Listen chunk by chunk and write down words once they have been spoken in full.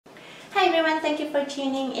Hi everyone, thank you for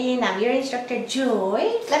tuning in. I'm your instructor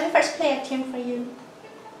Joy. Let me first play a tune for you.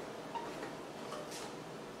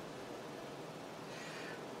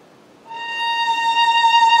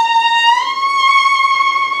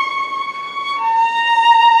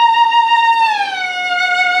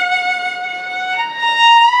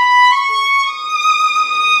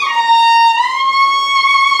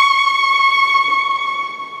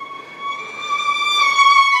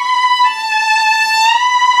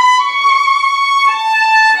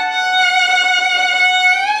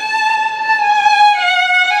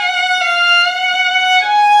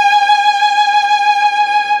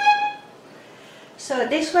 So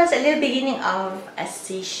this was a little beginning of a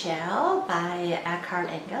seashell by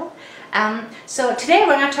Engel. So today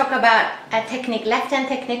we're going to talk about a technique, left hand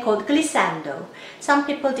technique called glissando. Some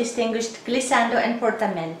people distinguish glissando and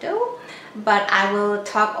portamento, but I will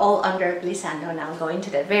talk all under glissando and I'll go into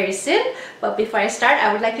that very soon. But before I start,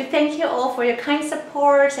 I would like to thank you all for your kind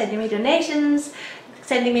support, sending me donations,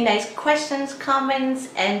 sending me nice questions, comments,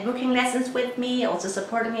 and booking lessons with me, also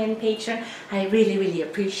supporting me on Patreon. I really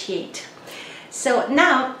appreciate. So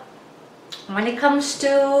now, when it comes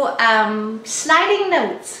to sliding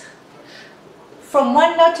notes from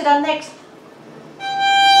one note to the next,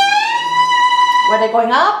 whether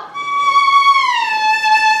going up,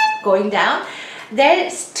 going down,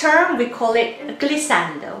 this term we call it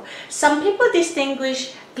glissando. Some people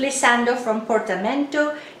distinguish glissando from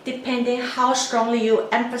portamento depending how strongly you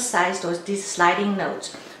emphasize these sliding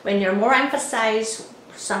notes. When you're more emphasized,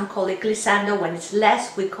 some call it glissando. When it's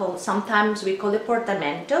less, sometimes we call it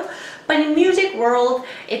portamento. But in music world,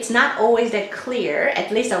 it's not always that clear,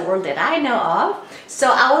 at least a world that I know of.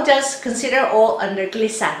 So I will just consider all under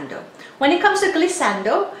glissando. When it comes to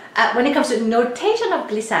glissando, when it comes to notation of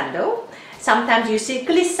glissando, sometimes you see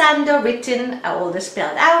glissando written all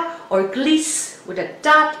spelled out, or gliss with a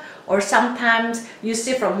dot, or sometimes you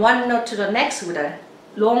see from one note to the next with a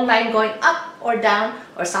long line going up or down,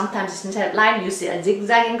 or sometimes instead of line you see a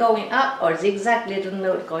zigzagging going up or zigzag little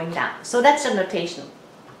note going down. So that's the notation.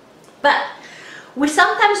 But we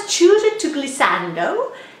sometimes choose it to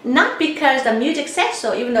glissando, not because the music says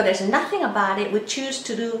so, even though there's nothing about it. We choose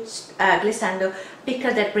to do glissando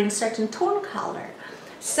because that brings certain tone color.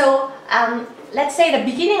 So let's say the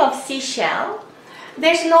beginning of seashell,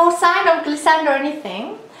 there's no sign of glissando or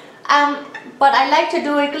anything. But I like to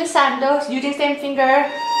do a glissando using same finger,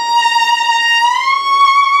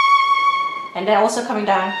 and then also coming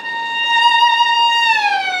down.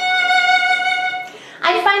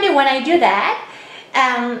 I find it when I do that,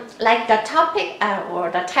 like the topic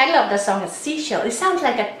or the title of the song is Seashell, it sounds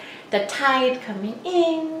like the tide coming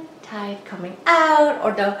in, tide coming out,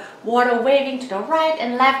 or the water waving to the right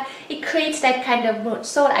and left. It creates that kind of mood.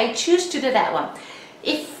 So I choose to do that one.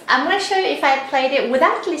 I'm going to show you if I played it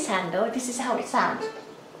without glissando, this is how it sounds.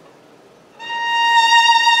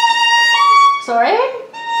 Sorry?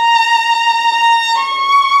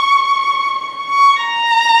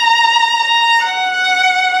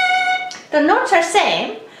 The notes are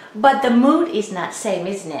same, but the mood is not same,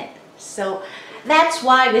 isn't it? So that's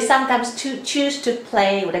why we sometimes choose to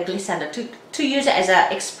play with a glissando, to use it as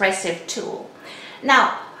an expressive tool.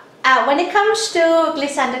 Now, when it comes to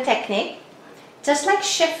glissando technique, just like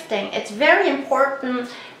shifting, it's very important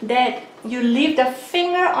that you leave the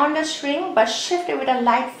finger on the string but shift it with a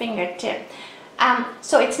light fingertip.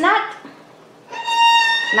 So it's not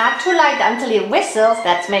too light until it whistles,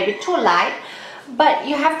 that's maybe too light. But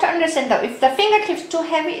you have to understand that if the fingertip's too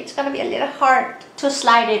heavy, it's going to be a little hard to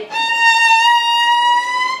slide it.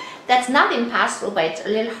 That's not impossible, but it's a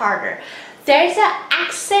little harder. There's an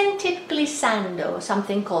accented glissando,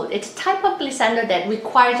 something called. It's a type of glissando that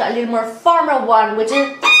requires a little more formal one, which is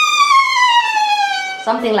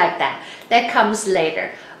something like that. That comes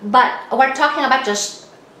later. But we're talking about just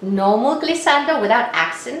normal glissando without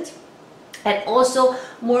accent, and also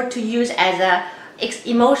more to use as a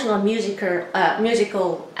emotional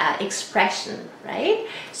musical expression, right?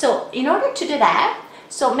 So in order to do that,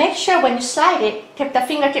 so make sure when you slide it, keep the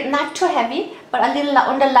fingertip not too heavy, but a little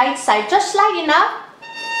on the light side, just light enough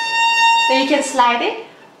that you can slide it,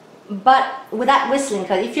 but without whistling.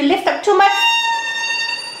 Because if you lift up too much,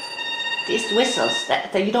 this whistles.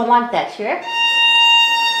 That you don't want that here.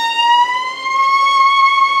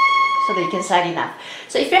 So that you can slide enough.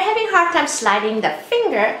 So if you're having a hard time sliding the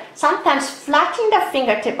finger, sometimes flattening the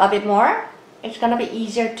fingertip a bit more, it's gonna be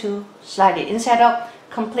easier to slide it instead of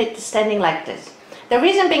complete standing like this. The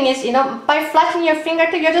reason being is, by flattening your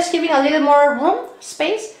fingertip, you're just giving a little more room,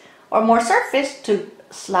 space, or more surface to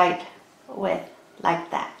slide with, like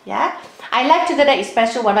that, yeah? I like to do that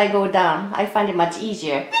especially when I go down. I find it much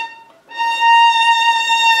easier.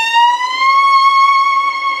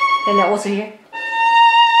 And then also here,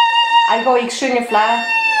 I go extremely flat.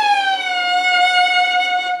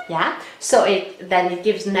 Yeah, so then it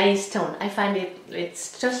gives nice tone. I find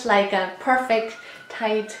it's just like a perfect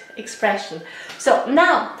tight expression. So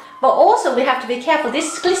now, but also we have to be careful.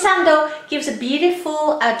 This glissando gives a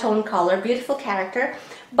beautiful tone color, beautiful character,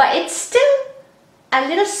 but it's still a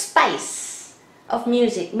little spice of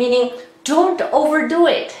music, meaning don't overdo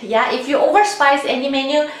it. Yeah, if you overspice any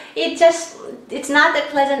menu, it's not that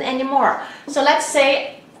pleasant anymore. So let's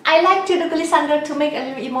say I like to do glissando to make a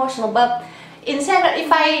little emotional, but instead,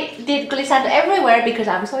 if I did glissando everywhere because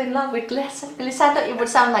I'm so in love with glissando, it would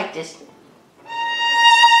sound like this.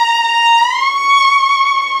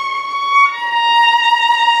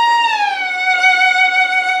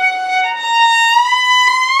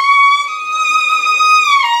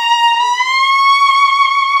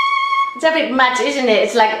 It's a bit much, isn't it?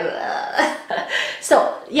 It's like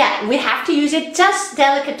so yeah, we have to use it just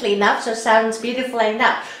delicately enough so it sounds beautiful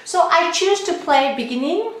enough. So I choose to play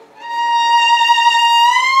beginning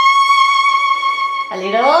a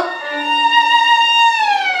little.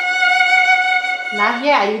 Now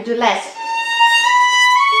here I do less.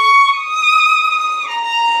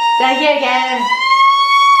 Then here again.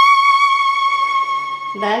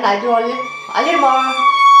 Then I do a little more.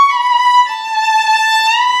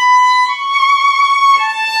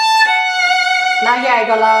 Now here I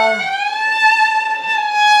go low.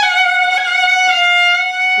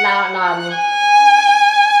 Now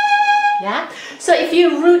yeah. So if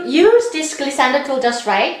you use this glissando tool just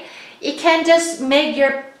right, it can just make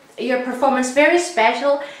your performance very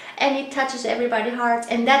special, and it touches everybody's heart.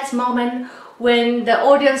 And that's moment when the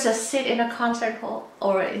audience just sit in a concert hall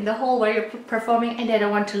or in the hall where you're performing and they don't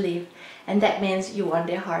want to leave, and that means you won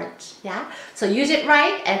their hearts. Yeah. So use it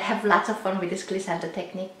right and have lots of fun with this glissando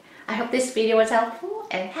technique. I hope this video was helpful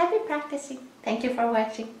and happy practicing. Thank you for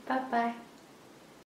watching. Bye bye.